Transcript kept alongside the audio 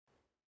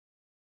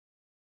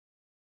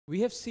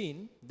We have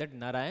seen that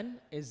Narayan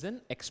is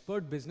an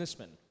expert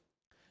businessman.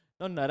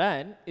 Now,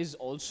 Narayan is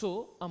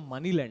also a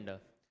money lender.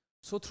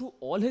 So, through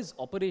all his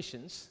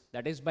operations,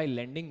 that is by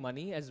lending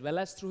money as well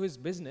as through his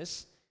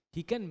business,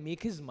 he can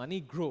make his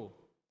money grow.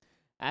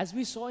 As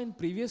we saw in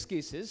previous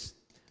cases,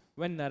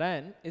 when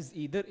Narayan is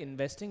either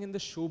investing in the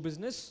show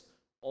business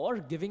or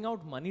giving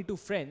out money to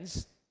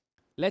friends,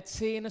 let's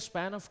say in a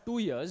span of 2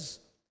 years,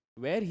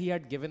 where he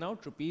had given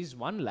out rupees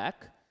 1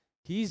 lakh,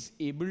 he is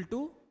able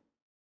to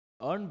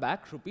earn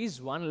back rupees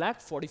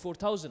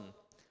 1,44,000.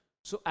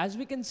 So as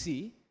we can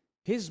see,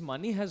 his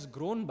money has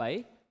grown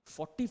by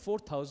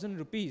 44,000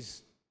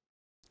 rupees.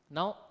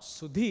 Now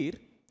Sudhir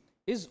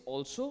is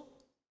also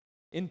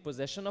in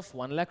possession of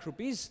 1 lakh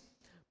rupees,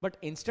 but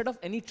instead of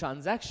any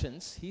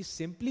transactions, he is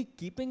simply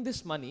keeping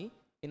this money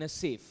in a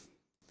safe.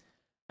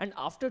 And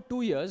after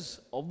 2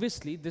 years,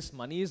 obviously this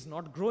money is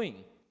not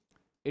growing.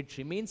 It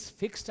remains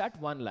fixed at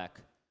 1 lakh.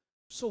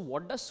 So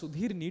what does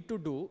Sudhir need to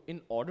do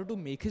in order to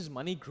make his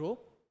money grow?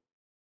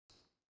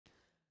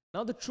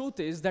 Now the truth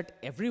is that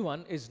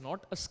everyone is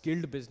not a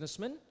skilled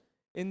businessman,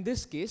 in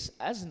this case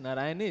as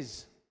Narayan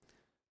is.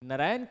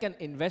 Narayan can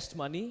invest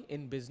money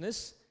in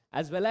business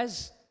as well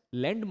as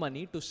lend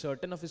money to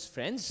certain of his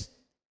friends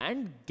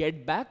and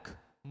get back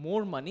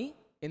more money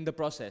in the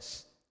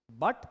process.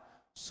 But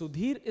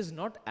Sudhir is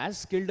not as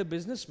skilled a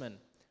businessman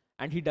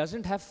and he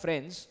doesn't have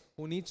friends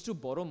who needs to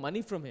borrow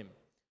money from him.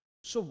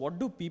 So what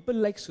do people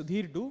like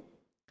Sudhir do?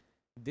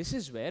 This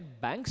is where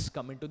banks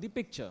come into the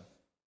picture.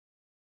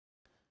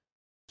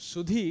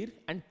 Sudhir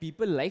and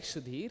people like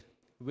Sudhir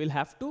will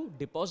have to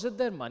deposit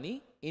their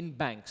money in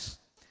banks.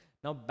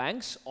 Now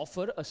banks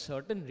offer a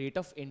certain rate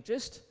of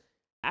interest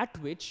at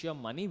which your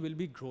money will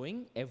be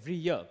growing every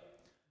year.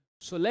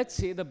 So let's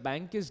say the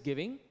bank is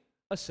giving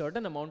a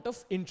certain amount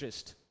of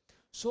interest.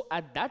 So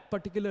at that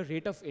particular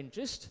rate of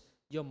interest,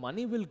 your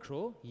money will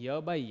grow year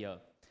by year.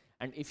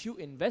 And if you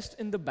invest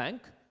in the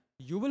bank,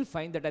 you will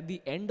find that at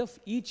the end of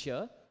each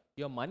year,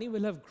 your money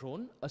will have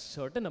grown a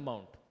certain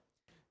amount.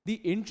 The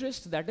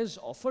interest that is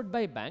offered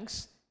by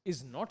banks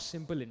is not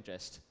simple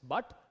interest,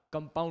 but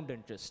compound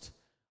interest.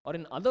 Or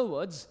in other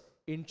words,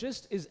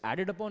 interest is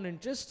added upon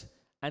interest,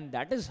 and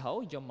that is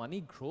how your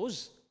money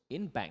grows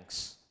in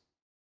banks.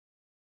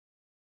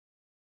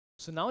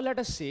 So now let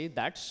us say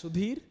that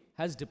Sudhir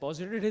has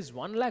deposited his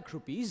 1 lakh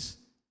rupees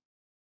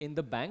in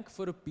the bank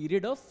for a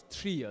period of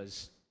 3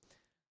 years.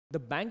 The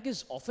bank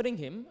is offering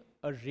him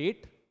a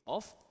rate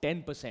of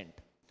 10%.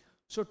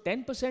 So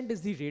 10%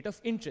 is the rate of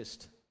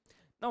interest.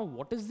 Now,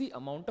 what is the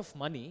amount of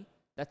money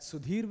that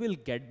Sudhir will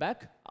get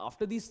back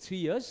after these 3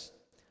 years?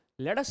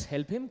 Let us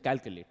help him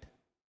calculate.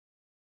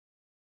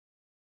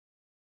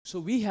 So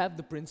we have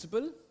the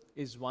principal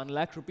is 1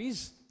 lakh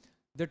rupees.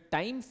 The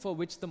time for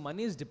which the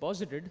money is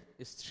deposited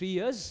is 3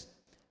 years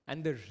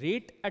and the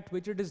rate at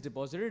which it is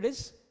deposited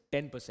is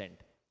 10%.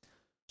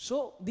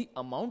 So the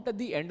amount at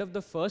the end of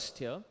the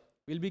first year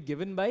will be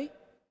given by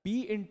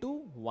P into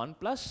 1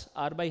 plus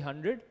R by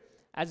 100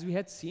 as we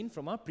had seen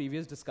from our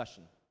previous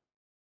discussion.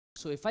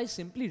 So if I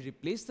simply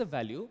replace the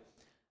value,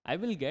 I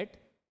will get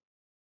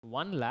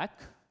 1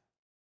 lakh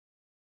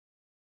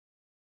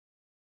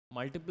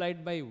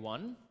multiplied by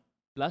 1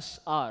 plus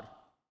R,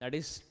 that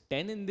is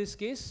 10 in this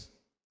case,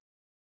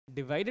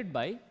 divided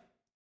by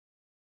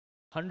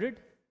 100.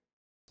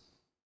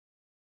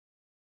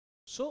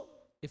 So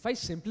if I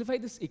simplify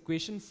this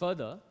equation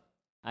further,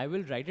 I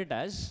will write it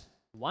as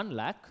 1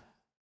 lakh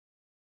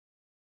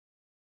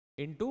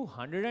into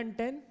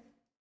 110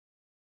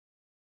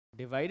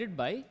 divided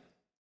by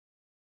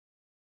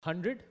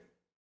 100.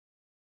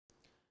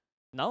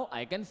 Now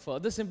I can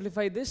further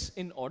simplify this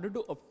in order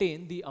to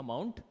obtain the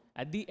amount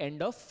at the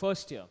end of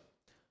first year.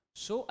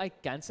 So I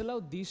cancel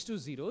out these two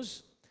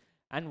zeros,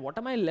 and what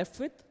am I left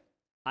with?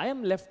 I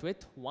am left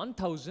with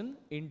 1000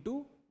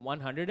 into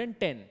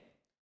 110.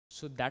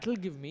 So that will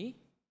give me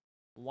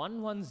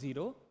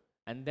 110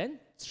 and then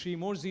 3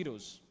 more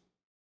zeros.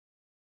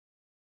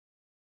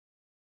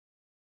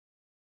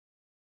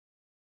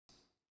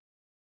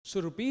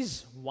 So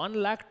rupees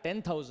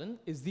 1,10,000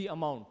 is the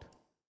amount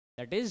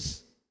that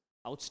is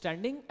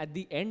outstanding at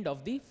the end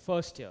of the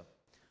first year.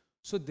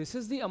 So this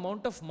is the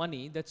amount of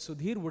money that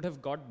Sudhir would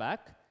have got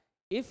back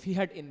if he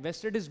had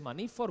invested his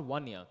money for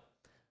 1 year.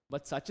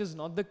 But such is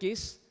not the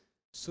case.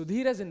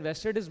 Sudhir has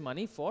invested his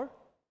money for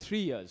 3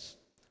 years.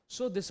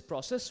 So this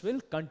process will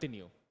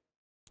continue.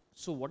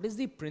 So what is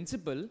the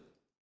principal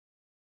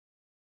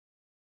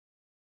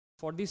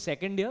for the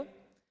second year?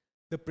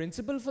 The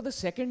principal for the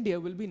second year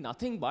will be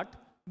nothing but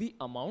the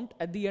amount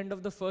at the end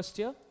of the first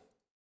year,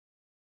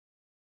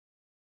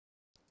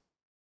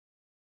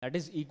 that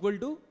is equal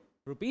to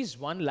rupees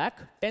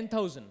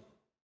 1,10,000.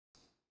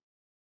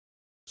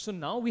 So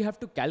now we have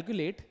to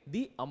calculate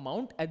the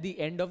amount at the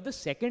end of the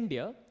second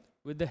year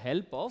with the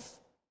help of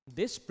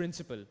this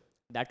principal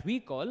that we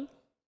call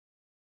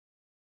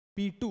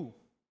P2.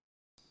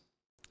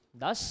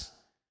 Thus,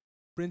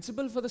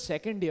 principal for the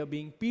second year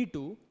being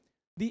P2,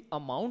 the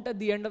amount at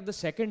the end of the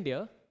second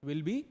year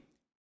will be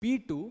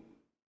P2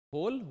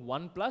 whole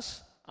 1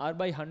 plus R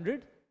by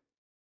 100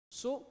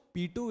 So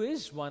P2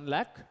 is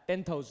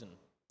 1,10,000.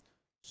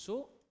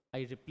 So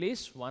I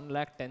replace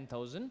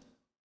 1,10,000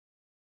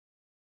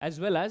 as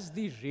well as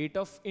the rate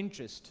of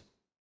interest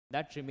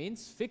that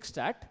remains fixed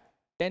at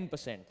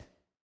 10%.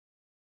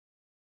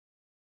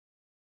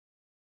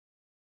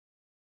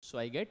 So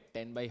I get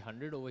 10 by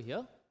 100 over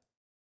here.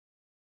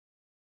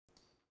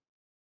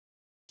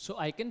 So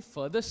I can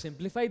further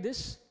simplify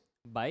this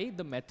by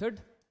the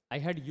method I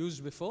had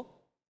used before.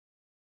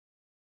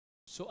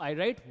 So I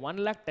write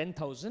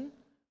 1,10,000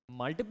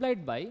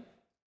 multiplied by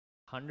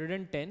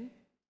 110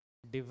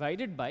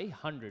 divided by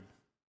 100.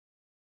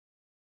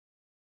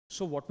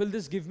 So what will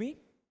this give me?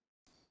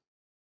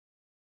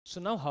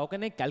 So now how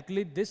can I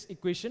calculate this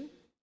equation?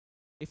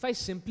 If I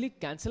simply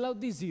cancel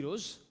out these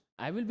zeros,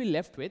 I will be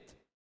left with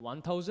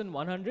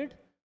 1,100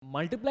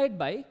 multiplied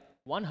by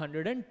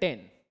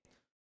 110.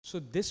 So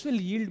this will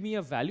yield me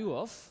a value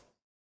of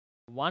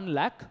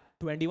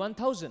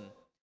 1,21,000.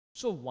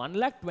 So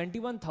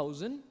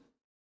 1,21,000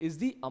 is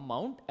the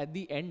amount at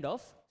the end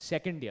of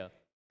second year.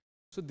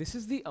 So this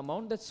is the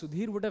amount that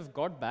Sudhir would have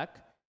got back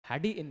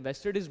had he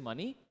invested his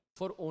money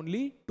for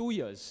only 2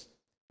 years.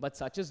 But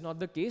such is not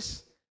the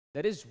case.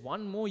 There is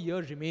one more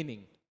year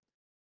remaining.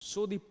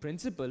 So the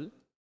principal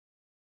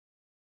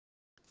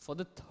for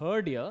the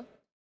third year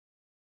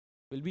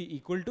will be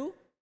equal to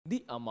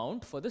the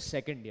amount for the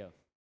second year.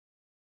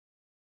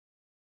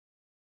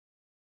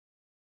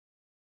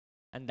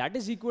 And that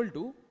is equal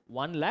to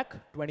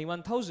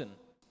 1,21,000.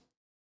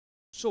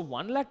 So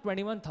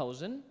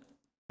 1,21,000,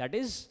 that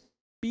is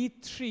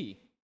P3,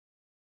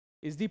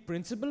 is the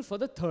principal for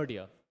the third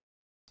year.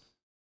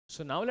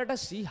 So now let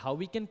us see how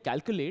we can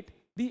calculate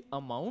the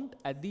amount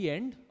at the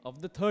end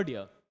of the third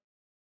year.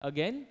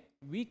 Again,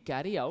 we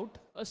carry out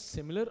a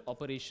similar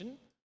operation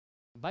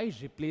by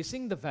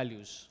replacing the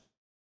values.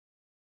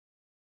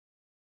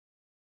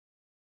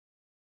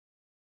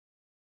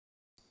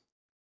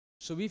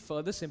 So we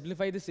further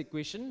simplify this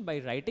equation by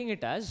writing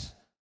it as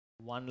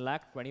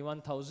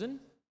 1,21,000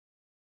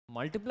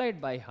 multiplied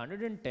by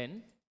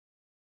 110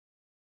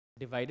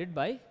 divided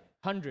by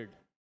 100.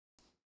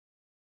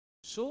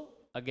 So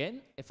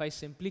again, if I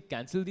simply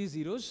cancel these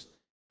zeros,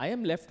 I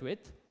am left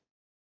with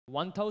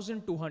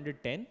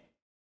 1,210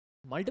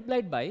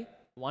 multiplied by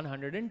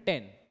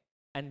 110.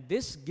 And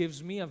this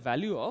gives me a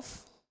value of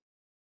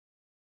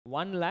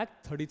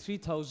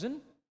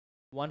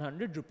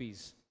 1,33,100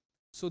 rupees.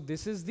 So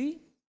this is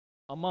the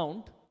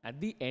amount at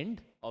the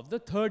end of the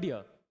third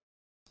year.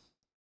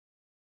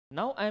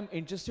 Now I am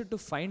interested to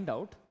find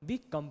out the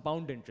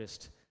compound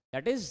interest.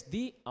 That is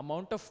the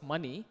amount of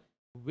money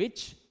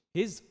which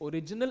his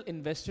original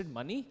invested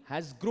money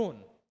has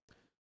grown.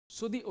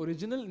 So the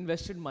original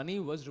invested money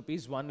was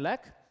rupees 1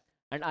 lakh,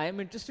 and I am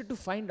interested to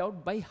find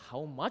out by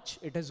how much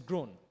it has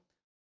grown.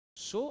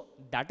 So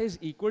that is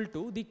equal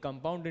to the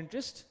compound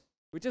interest,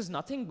 which is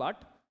nothing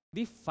but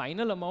the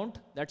final amount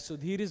that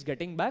Sudhir is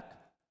getting back,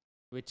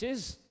 which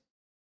is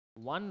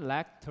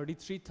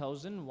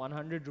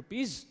 1,33,100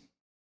 rupees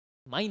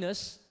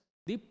minus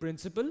the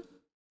principal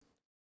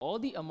or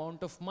the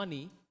amount of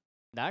money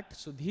that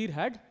Sudhir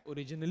had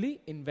originally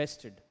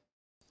invested.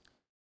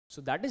 So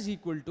that is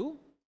equal to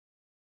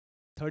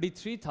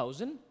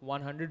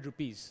 33,100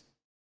 rupees.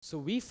 So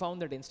we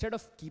found that instead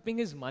of keeping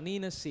his money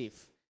in a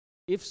safe,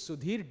 if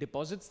Sudhir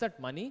deposits that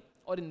money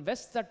or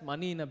invests that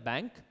money in a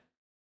bank,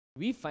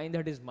 we find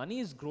that his money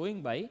is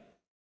growing by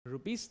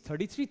rupees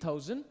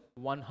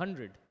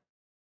 33,100.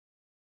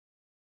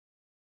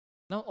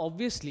 Now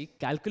obviously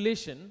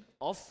calculation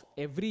of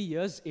every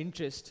year's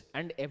interest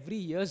and every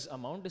year's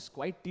amount is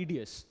quite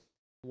tedious.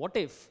 What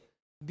if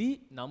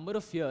the number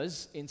of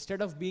years,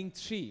 instead of being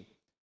 3,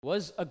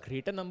 was a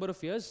greater number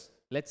of years,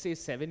 let's say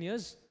 7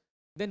 years?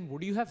 Then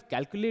would you have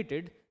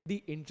calculated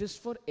the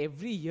interest for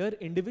every year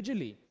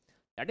individually?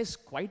 That is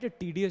quite a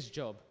tedious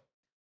job.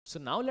 So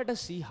now let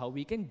us see how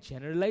we can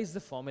generalize the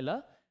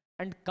formula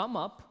and come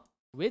up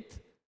with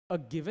a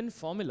given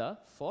formula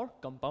for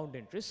compound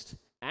interest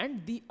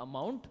and the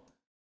amount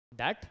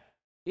that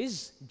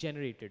is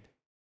generated.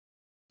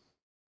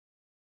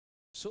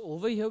 So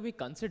over here we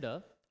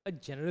consider a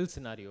general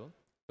scenario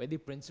where the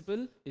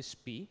principal is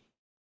P,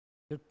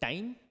 the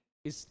time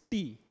is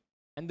T,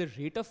 and the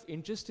rate of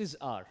interest is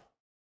R.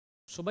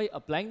 So by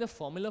applying the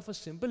formula for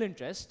simple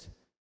interest,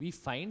 we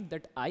find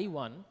that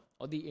I1,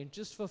 or the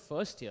interest for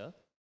first year,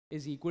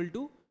 is equal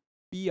to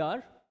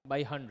PR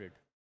by 100.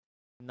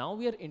 Now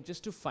we are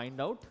interested to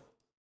find out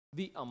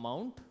the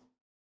amount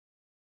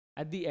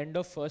at the end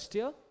of first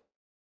year,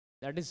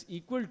 that is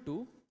equal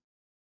to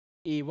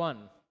A1.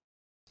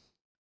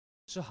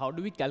 So how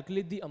do we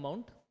calculate the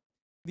amount?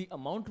 The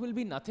amount will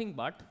be nothing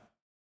but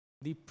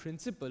the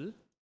principal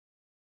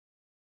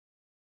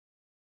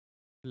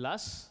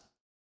plus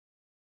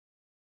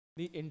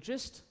the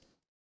interest,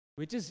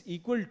 which is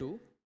equal to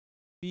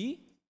P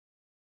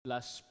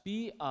plus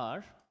PR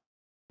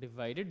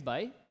divided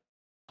by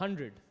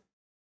 100.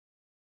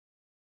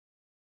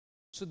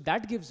 So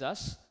that gives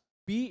us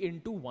P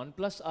into 1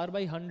 plus R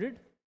by 100,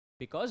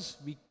 because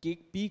we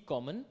take P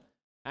common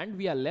and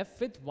we are left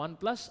with 1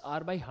 plus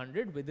R by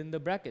 100 within the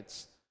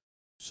brackets.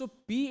 So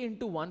P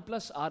into 1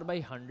 plus R by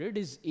 100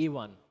 is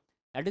A1.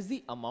 That is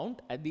the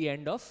amount at the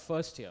end of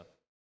first year.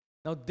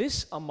 Now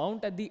this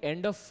amount at the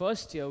end of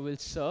first year will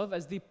serve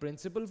as the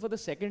principal for the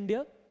second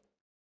year.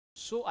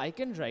 So I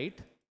can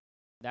write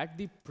that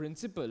the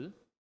principal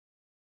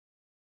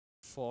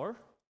for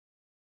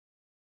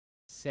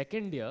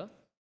second year,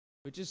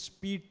 which is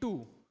P2,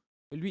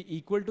 will be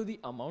equal to the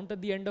amount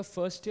at the end of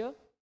first year,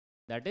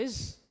 that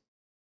is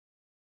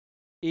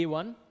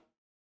A1.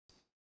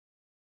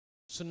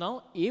 So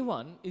now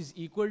A1 is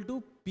equal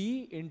to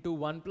P into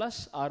 1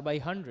 plus R by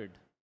 100.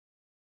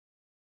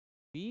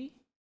 P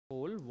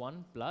whole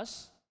 1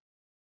 plus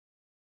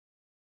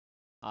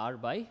R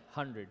by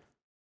 100.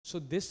 So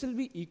this will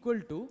be equal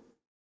to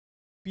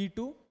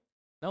P2.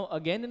 Now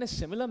again, in a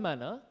similar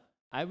manner,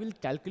 I will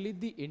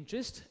calculate the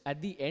interest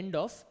at the end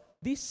of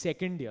the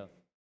second year.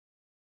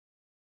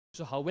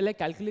 So how will I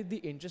calculate the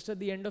interest at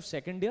the end of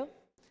second year?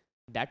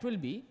 That will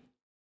be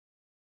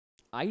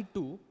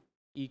I2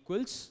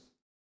 equals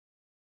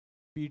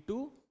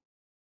P2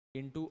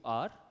 into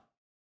R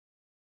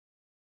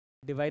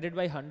divided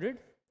by 100,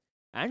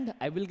 and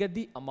I will get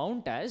the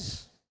amount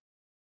as,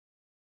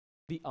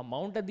 the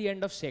amount at the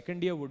end of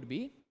second year would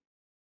be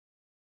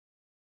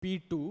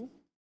P2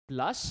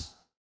 plus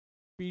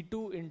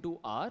P2 into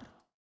R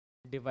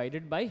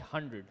divided by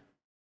 100.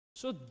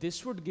 So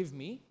this would give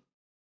me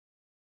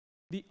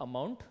the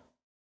amount.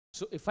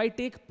 So if I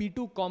take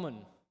P2 common,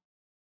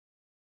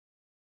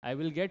 I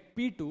will get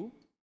P2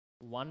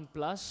 1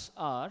 plus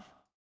R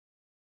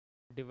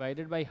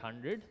divided by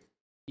 100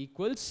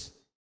 equals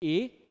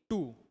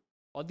A2,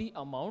 or the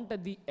amount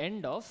at the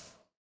end of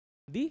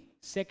the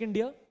second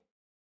year.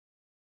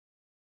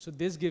 So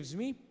this gives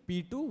me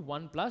P2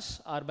 1 plus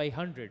R by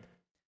 100.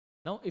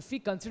 Now if we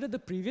consider the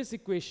previous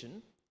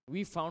equation,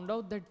 we found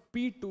out that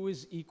P2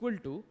 is equal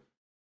to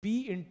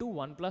P into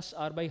 1 plus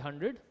R by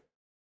 100.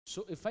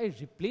 So if I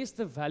replace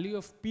the value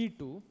of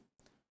P2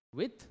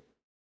 with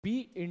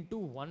P into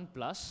 1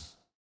 plus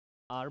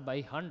R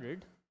by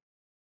 100,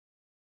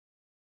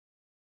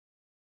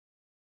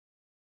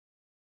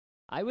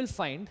 I will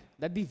find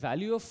that the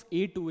value of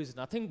A2 is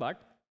nothing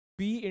but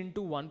P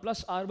into 1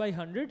 plus R by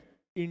 100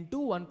 into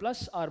 1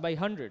 plus R by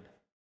 100.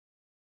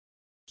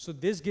 So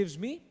this gives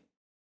me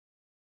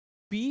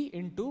P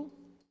into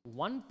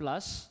 1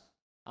 plus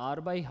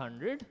R by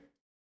 100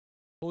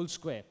 whole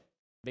square,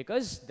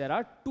 because there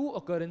are two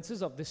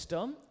occurrences of this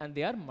term and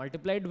they are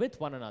multiplied with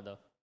one another.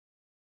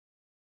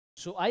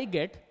 So I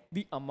get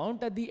the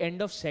amount at the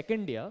end of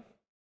second year,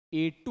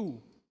 A2,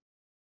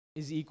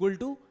 is equal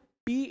to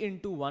P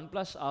into 1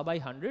 plus R by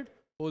 100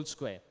 whole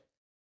square.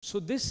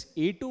 So this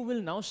A2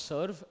 will now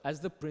serve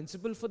as the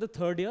principal for the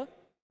third year.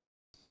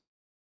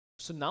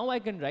 So now I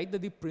can write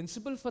that the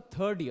principal for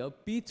third year,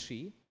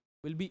 P3,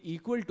 will be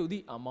equal to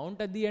the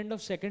amount at the end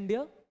of second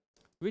year,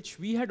 which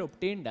we had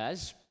obtained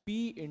as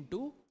P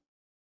into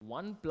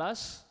 1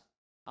 plus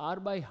R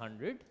by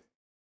 100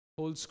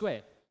 whole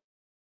square.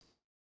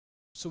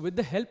 So with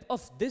the help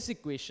of this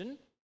equation,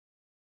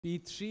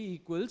 P3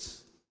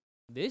 equals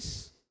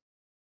this.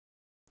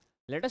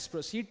 Let us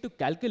proceed to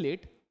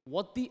calculate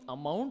what the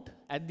amount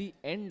at the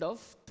end of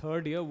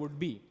third year would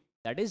be,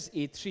 that is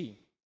A3.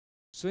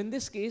 So in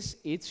this case,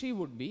 A3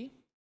 would be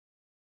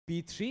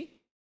P3,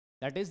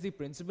 that is the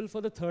principal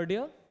for the third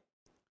year,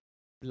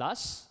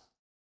 plus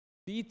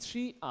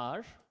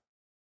P3R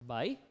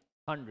by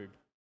 100.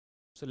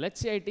 So let's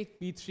say I take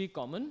P3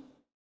 common,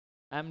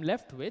 I am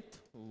left with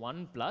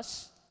 1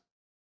 plus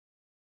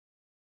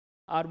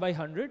R by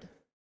 100.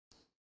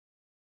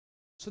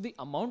 So the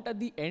amount at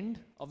the end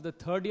of the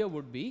third year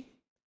would be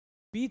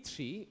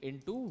P3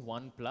 into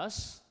 1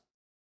 plus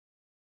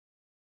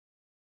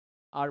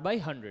R by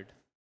 100.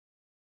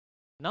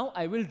 Now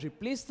I will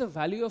replace the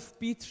value of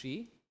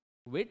P3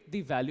 with the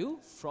value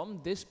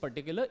from this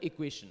particular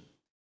equation.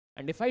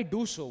 And if I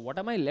do so, what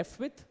am I left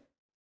with?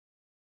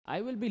 I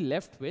will be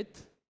left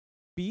with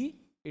P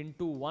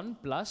into 1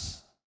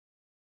 plus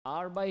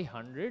R by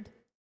 100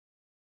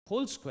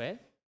 whole square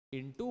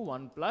into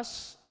 1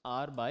 plus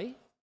R by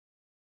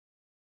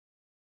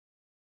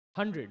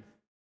 100.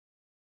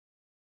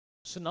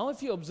 So now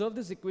if you observe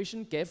this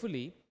equation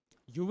carefully,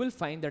 you will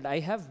find that I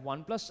have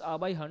 1 plus R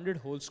by 100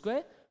 whole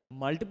square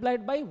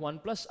multiplied by 1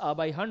 plus R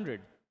by 100.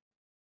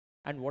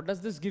 And what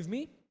does this give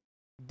me?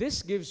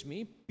 This gives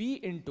me P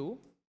into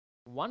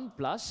 1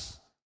 plus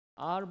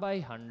R by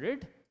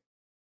 100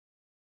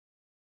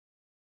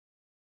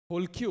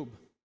 whole cube.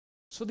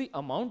 So the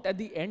amount at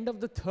the end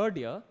of the third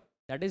year,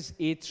 that is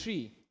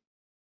A3,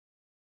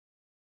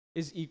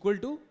 is equal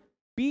to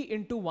P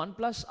into 1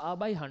 plus R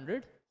by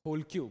 100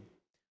 whole cube.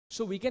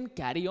 So we can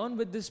carry on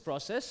with this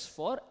process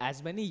for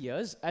as many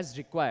years as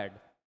required.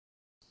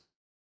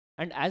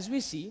 And as we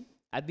see,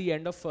 at the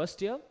end of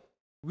first year,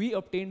 we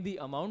obtained the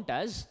amount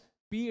as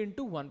P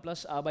into 1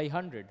 plus R by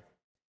 100.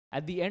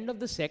 At the end of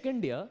the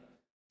second year,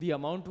 the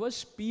amount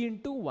was P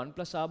into 1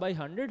 plus R by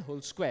 100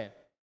 whole square.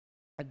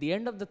 At the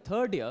end of the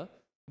third year,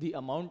 the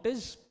amount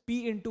is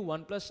P into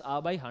 1 plus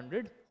R by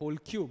 100 whole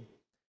cube.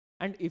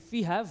 And if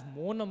we have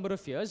more number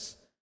of years,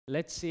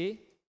 let's say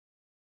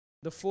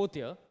the fourth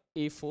year,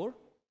 A4,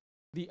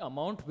 the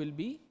amount will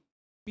be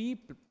P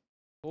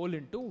whole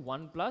into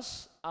 1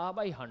 plus R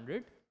by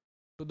 100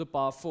 to the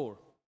power 4.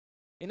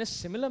 In a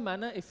similar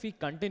manner, if we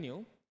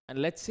continue, and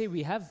let's say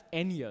we have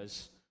n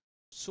years,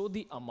 so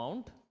the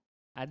amount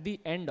at the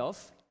end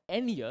of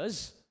n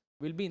years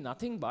will be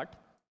nothing but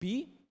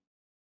P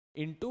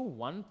into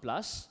 1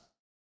 plus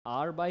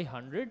R by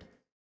 100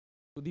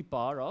 to the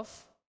power of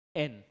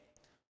n.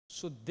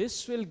 So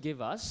this will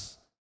give us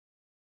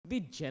the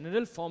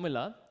general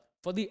formula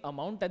for the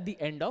amount at the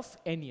end of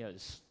n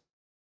years.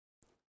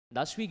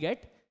 Thus we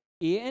get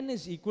an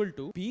is equal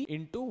to P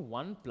into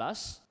 1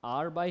 plus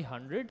R by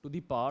 100 to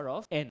the power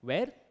of n,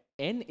 where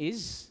n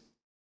is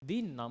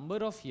the number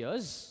of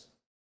years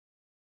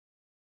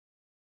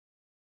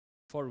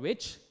for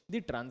which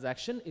the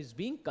transaction is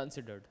being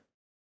considered.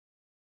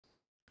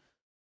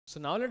 So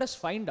now let us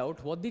find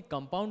out what the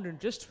compound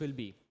interest will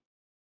be.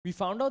 We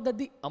found out that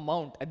the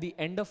amount at the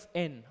end of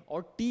n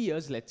or t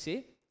years, let's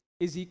say,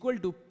 is equal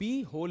to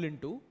P whole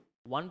into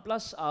 1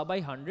 plus R by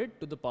 100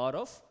 to the power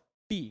of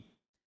t.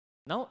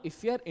 Now,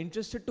 if we are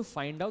interested to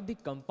find out the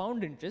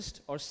compound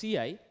interest or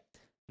CI,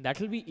 that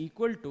will be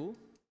equal to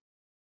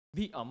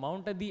the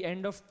amount at the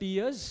end of t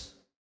years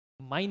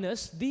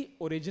minus the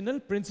original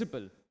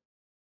principal.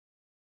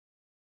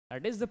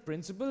 That is the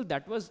principal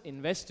that was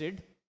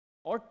invested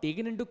or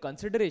taken into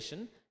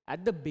consideration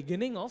at the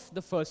beginning of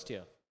the first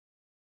year.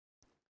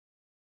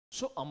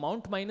 So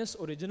amount minus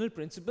original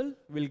principal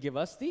will give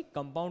us the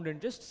compound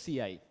interest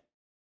CI.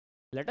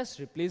 Let us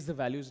replace the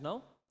values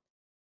now.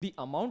 The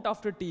amount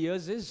after t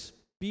years is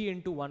P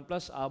into 1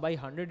 plus R by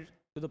 100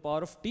 to the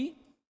power of t.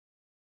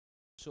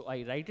 So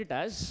I write it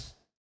as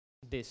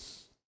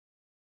this.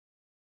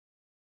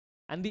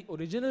 And the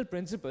original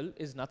principal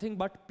is nothing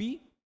but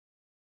P.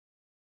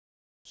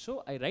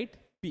 So I write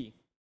P.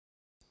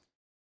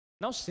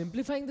 Now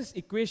simplifying this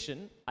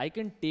equation, I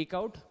can take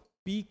out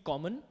P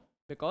common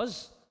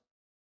because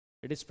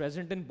it is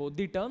present in both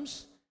the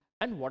terms.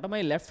 And what am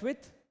I left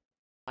with?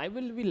 I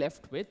will be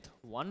left with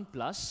 1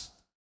 plus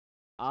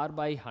R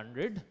by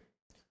 100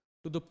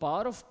 to the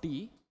power of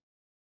t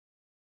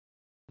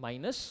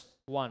minus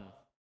 1.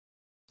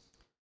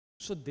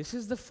 So this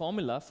is the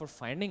formula for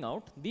finding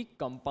out the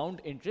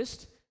compound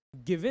interest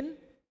given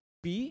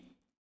P,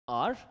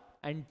 R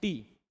and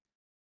T.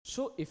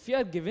 So if we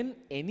are given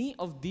any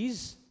of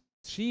these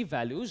three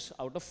values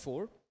out of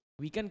 4,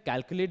 we can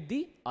calculate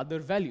the other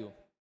value.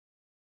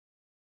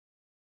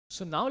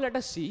 So now let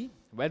us see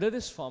whether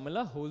this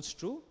formula holds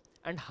true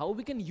and how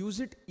we can use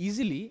it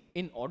easily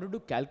in order to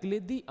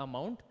calculate the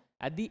amount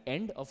at the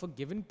end of a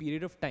given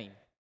period of time.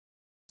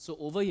 So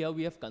over here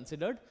we have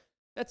considered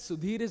that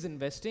Sudhir is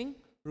investing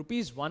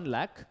rupees 1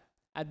 lakh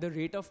at the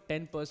rate of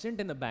 10%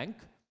 in a bank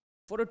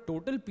for a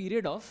total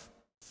period of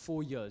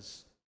 4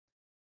 years.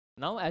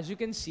 Now as you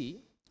can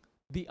see,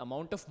 the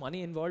amount of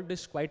money involved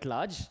is quite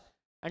large,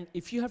 and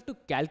if you have to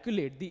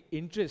calculate the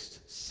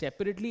interest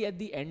separately at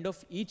the end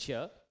of each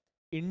year,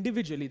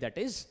 individually that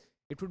is,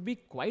 it would be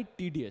quite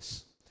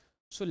tedious.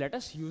 So let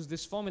us use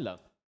this formula.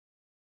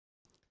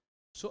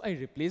 So I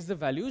replace the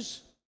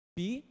values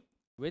P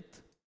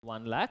with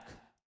 1 lakh,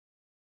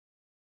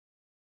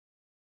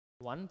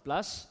 1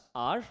 plus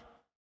R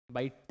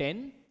by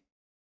 10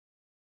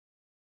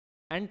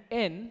 and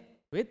N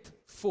with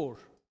 4.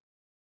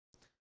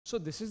 So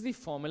this is the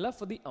formula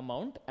for the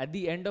amount at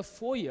the end of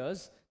 4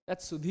 years that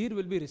Sudhir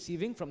will be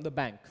receiving from the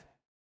bank.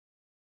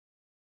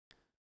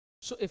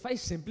 So if I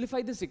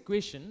simplify this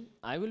equation,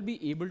 I will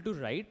be able to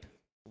write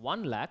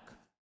 1 lakh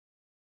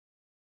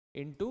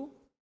into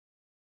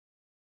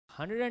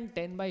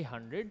 110 by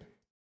 100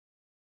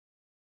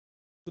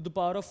 to the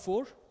power of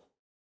 4.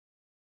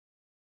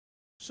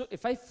 So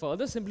if I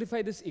further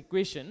simplify this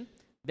equation,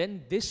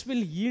 then this will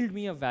yield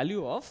me a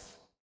value of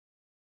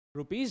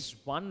rupees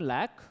 1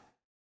 lakh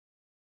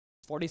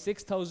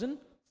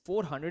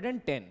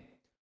 46,410.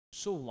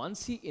 So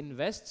once he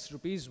invests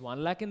rupees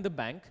 1 lakh in the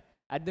bank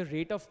at the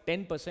rate of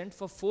 10%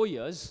 for 4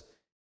 years,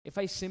 if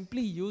I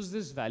simply use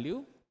this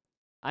value,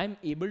 I am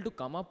able to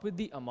come up with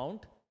the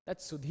amount that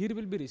Sudhir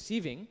will be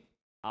receiving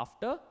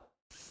after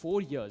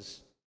 4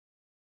 years.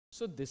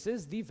 So this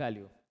is the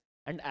value.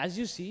 And as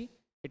you see,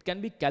 it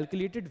can be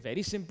calculated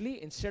very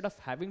simply instead of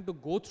having to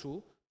go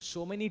through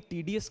so many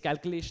tedious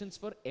calculations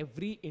for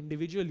every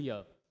individual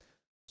year.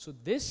 So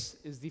this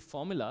is the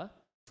formula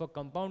for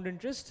compound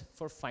interest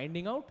for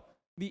finding out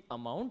the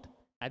amount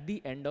at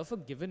the end of a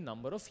given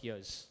number of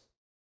years.